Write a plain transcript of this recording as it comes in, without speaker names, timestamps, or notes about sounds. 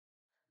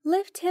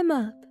Lift him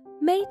up,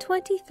 May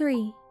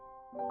 23.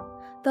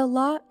 The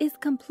law is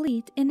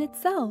complete in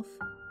itself.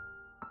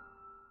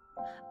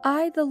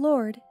 I, the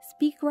Lord,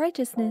 speak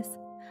righteousness.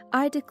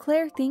 I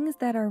declare things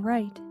that are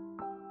right.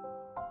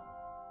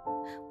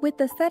 With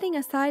the setting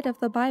aside of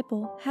the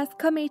Bible has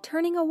come a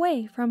turning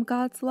away from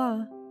God's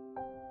law.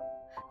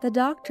 The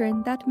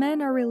doctrine that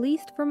men are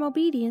released from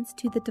obedience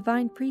to the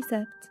divine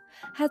precepts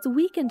has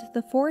weakened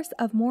the force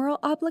of moral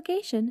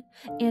obligation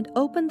and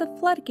opened the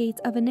floodgates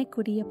of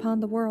iniquity upon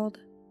the world.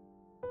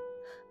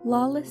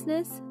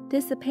 Lawlessness,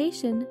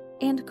 dissipation,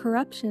 and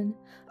corruption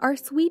are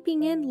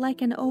sweeping in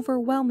like an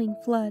overwhelming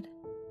flood.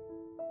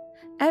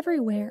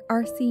 Everywhere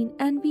are seen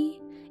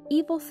envy,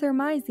 evil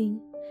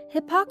surmising,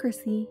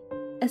 hypocrisy,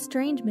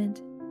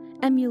 estrangement,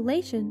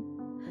 emulation,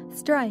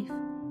 strife,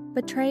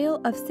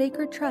 betrayal of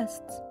sacred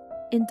trusts,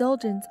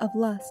 indulgence of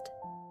lust.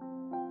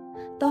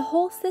 The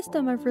whole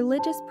system of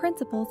religious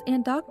principles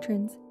and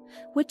doctrines,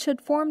 which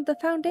should form the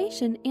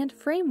foundation and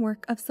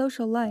framework of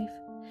social life,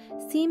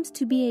 seems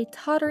to be a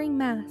tottering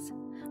mass,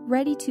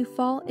 ready to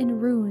fall in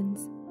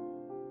ruins.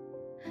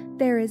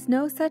 There is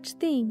no such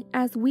thing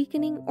as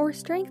weakening or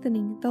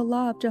strengthening the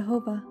law of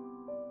Jehovah.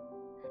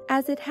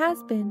 As it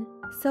has been,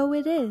 so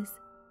it is.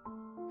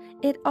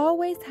 It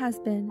always has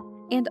been,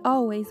 and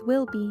always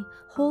will be,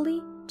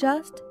 holy,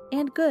 just,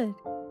 and good,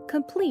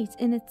 complete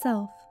in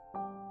itself.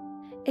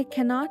 It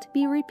cannot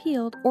be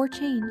repealed or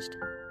changed.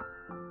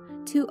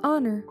 To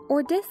honor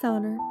or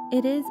dishonor,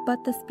 it is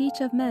but the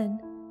speech of men.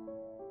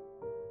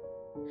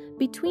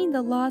 Between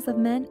the laws of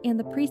men and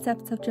the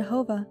precepts of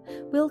Jehovah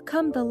will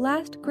come the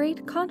last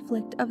great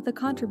conflict of the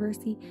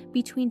controversy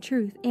between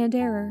truth and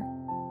error.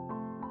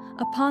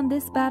 Upon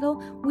this battle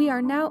we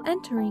are now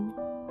entering,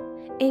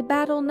 a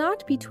battle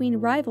not between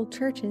rival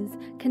churches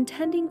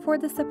contending for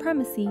the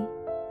supremacy,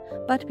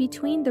 but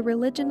between the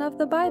religion of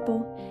the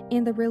Bible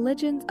and the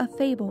religions of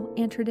fable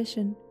and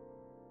tradition.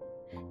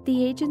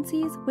 The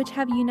agencies which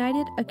have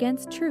united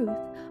against truth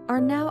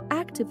are now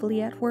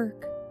actively at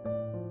work.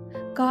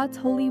 God's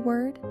holy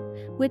word,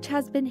 which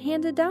has been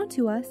handed down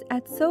to us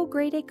at so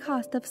great a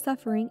cost of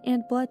suffering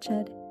and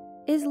bloodshed,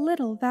 is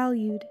little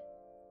valued.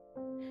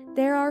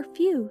 There are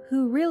few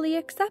who really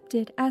accept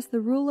it as the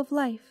rule of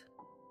life.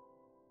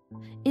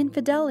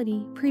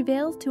 Infidelity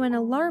prevails to an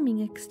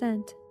alarming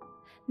extent,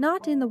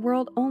 not in the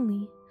world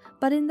only,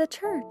 but in the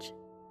church.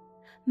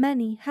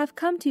 Many have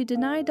come to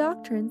deny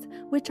doctrines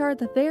which are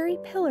the very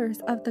pillars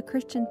of the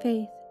Christian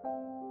faith.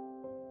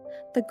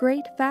 The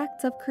great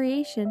facts of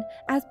creation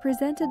as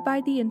presented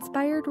by the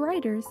inspired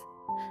writers,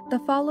 the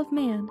fall of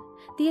man,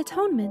 the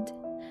atonement,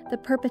 the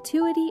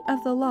perpetuity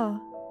of the law,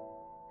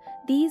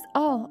 these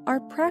all are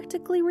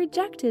practically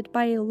rejected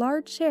by a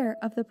large share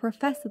of the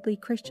professedly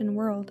Christian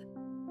world.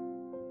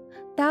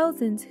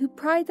 Thousands who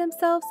pride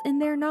themselves in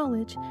their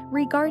knowledge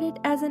regard it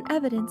as an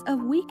evidence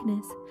of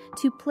weakness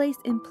to place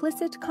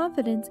implicit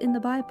confidence in the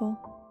Bible,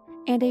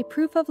 and a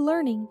proof of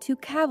learning to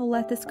cavil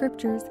at the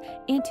Scriptures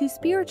and to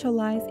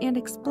spiritualize and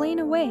explain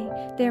away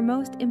their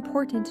most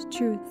important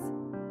truths.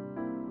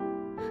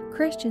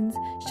 Christians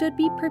should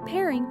be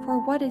preparing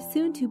for what is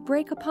soon to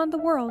break upon the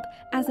world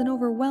as an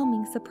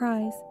overwhelming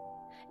surprise,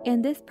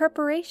 and this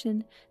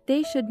preparation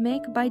they should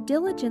make by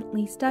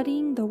diligently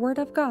studying the Word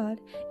of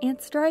God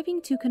and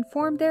striving to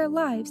conform their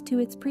lives to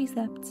its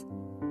precepts.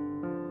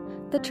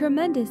 The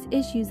tremendous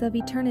issues of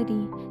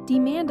eternity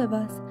demand of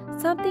us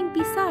something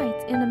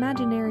besides an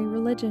imaginary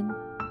religion,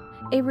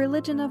 a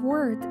religion of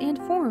words and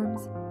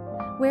forms,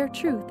 where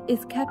truth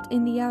is kept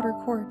in the outer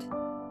court.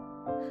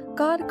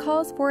 God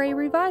calls for a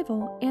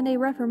revival and a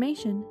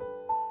reformation.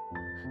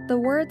 The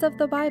words of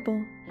the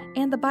Bible,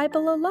 and the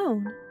Bible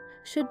alone,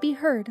 should be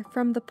heard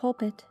from the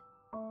pulpit.